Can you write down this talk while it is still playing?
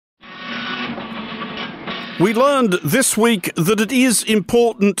We learned this week that it is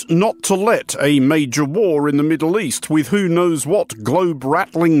important not to let a major war in the Middle East, with who knows what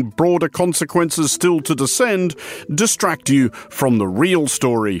globe-rattling broader consequences still to descend, distract you from the real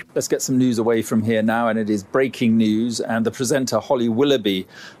story. Let's get some news away from here now, and it is breaking news. And the presenter Holly Willoughby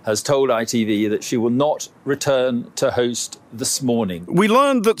has told ITV that she will not return to host This Morning. We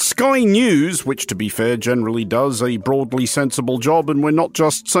learned that Sky News, which to be fair generally does a broadly sensible job, and we're not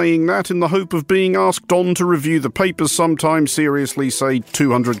just saying that in the hope of being asked on to review the papers sometime, seriously say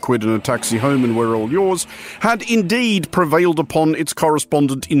 200 quid in a taxi home and we're all yours, had indeed prevailed upon its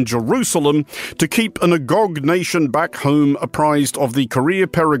correspondent in Jerusalem to keep an agog nation back home apprised of the career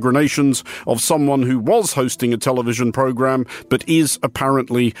peregrinations of someone who was hosting a television programme but is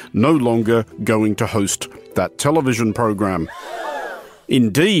apparently no longer going to host that television programme.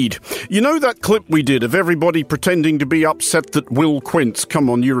 Indeed. You know that clip we did of everybody pretending to be upset that Will Quince, come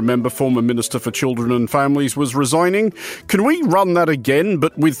on, you remember, former Minister for Children and Families, was resigning? Can we run that again,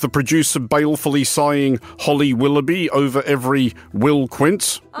 but with the producer balefully sighing Holly Willoughby over every Will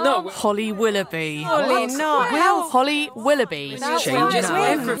Quince? No, Holly Willoughby. Holly, no. Holly Willoughby. Changes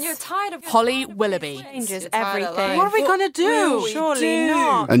everything. You're tired of Holly Willoughby. changes everything. What are we going to do? Surely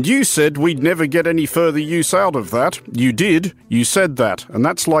not. And you said we'd never get any further use out of that. You did. You said that. And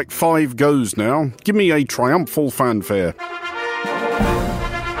that's like 5 goes now. Give me a triumphal fanfare.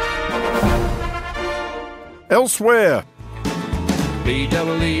 Elsewhere.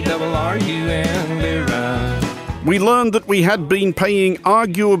 We learned that we had been paying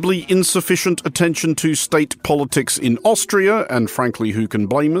arguably insufficient attention to state politics in Austria, and frankly, who can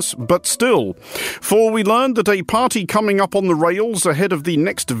blame us, but still. For we learned that a party coming up on the rails ahead of the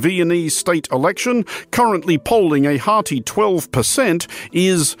next Viennese state election, currently polling a hearty 12%,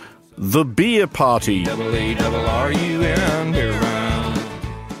 is the Beer Party.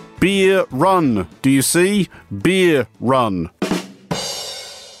 Beer Run. Do you see? Beer Run.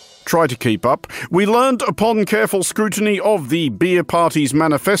 Try to keep up. We learned upon careful scrutiny of the Beer Party's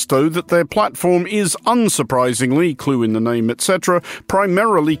manifesto that their platform is unsurprisingly, clue in the name, etc.,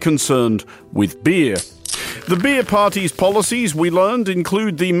 primarily concerned with beer. The Beer Party's policies, we learned,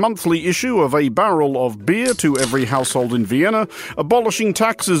 include the monthly issue of a barrel of beer to every household in Vienna, abolishing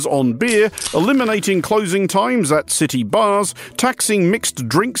taxes on beer, eliminating closing times at city bars, taxing mixed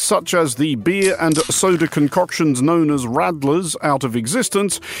drinks such as the beer and soda concoctions known as Radlers out of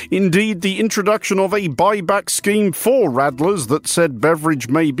existence, indeed the introduction of a buyback scheme for Radlers that said beverage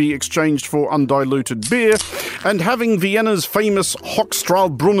may be exchanged for undiluted beer, and having Vienna's famous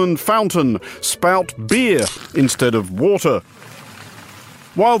Hochstrahlbrunnen fountain spout beer instead of water.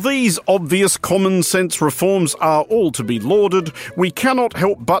 While these obvious common sense reforms are all to be lauded, we cannot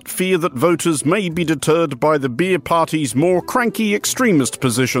help but fear that voters may be deterred by the Beer Party's more cranky extremist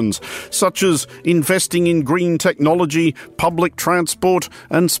positions, such as investing in green technology, public transport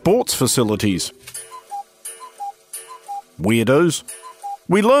and sports facilities. Weirdos.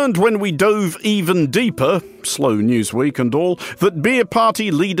 We learned when we dove even deeper, slow Newsweek and all, that Beer Party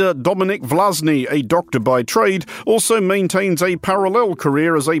leader Dominik Vlasny, a doctor by trade, also maintains a parallel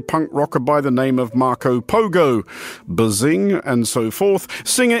career as a punk rocker by the name of Marco Pogo, Bazing and so forth,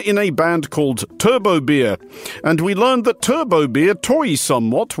 singer in a band called Turbo Beer. And we learned that Turbo Beer toys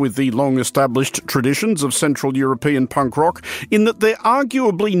somewhat with the long-established traditions of Central European punk rock, in that they're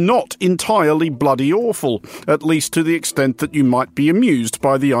arguably not entirely bloody awful, at least to the extent that you might be amused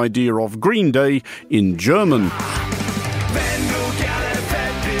by the idea of Green Day in German.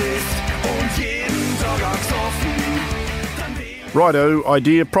 Righto,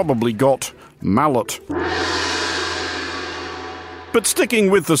 idea probably got mallet. But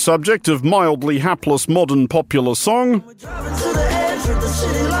sticking with the subject of mildly hapless modern popular song,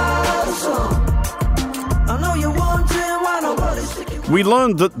 we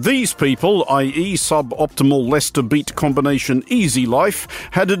learned that these people, i.e. suboptimal Leicester beat combination Easy Life,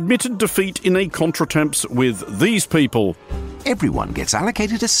 had admitted defeat in a contretemps with these people. Everyone gets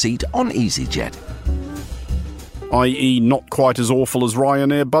allocated a seat on EasyJet. i.e. not quite as awful as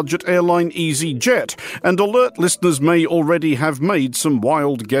Ryanair budget airline EasyJet, and alert listeners may already have made some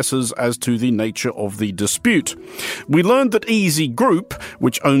wild guesses as to the nature of the dispute. We learned that Easy Group,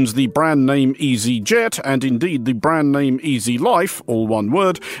 which owns the brand name EasyJet and indeed the brand name Easy Life, all one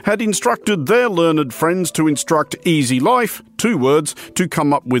word, had instructed their learned friends to instruct Easy Life, 2 words, to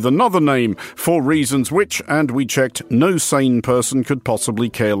come up with another name, for reasons which, and we checked, no sane person could possibly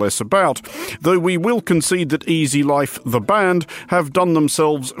care less about. Though we will concede that Easy Life, the band, have done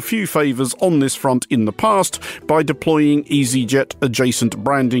themselves few favours on this front in the past by deploying EasyJet-adjacent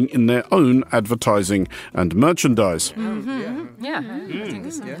branding in their own advertising and merchandise. Yeah.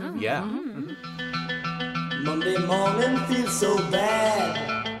 Yeah. Monday morning feels so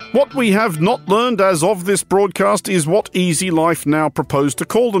bad. What we have not learned as of this broadcast is what Easy Life now propose to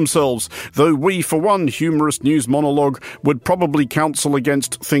call themselves, though we, for one humorous news monologue, would probably counsel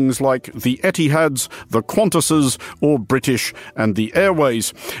against things like the Etihads, the Qantases, or British and the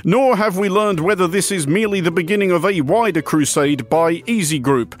Airways. Nor have we learned whether this is merely the beginning of a wider crusade by Easy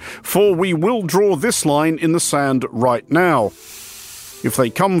Group, for we will draw this line in the sand right now. If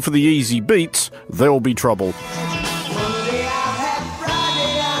they come for the easy beats, there'll be trouble.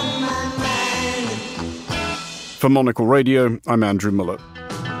 For Monocle Radio, I'm Andrew Muller. Through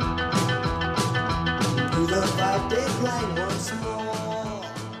the 5-day blind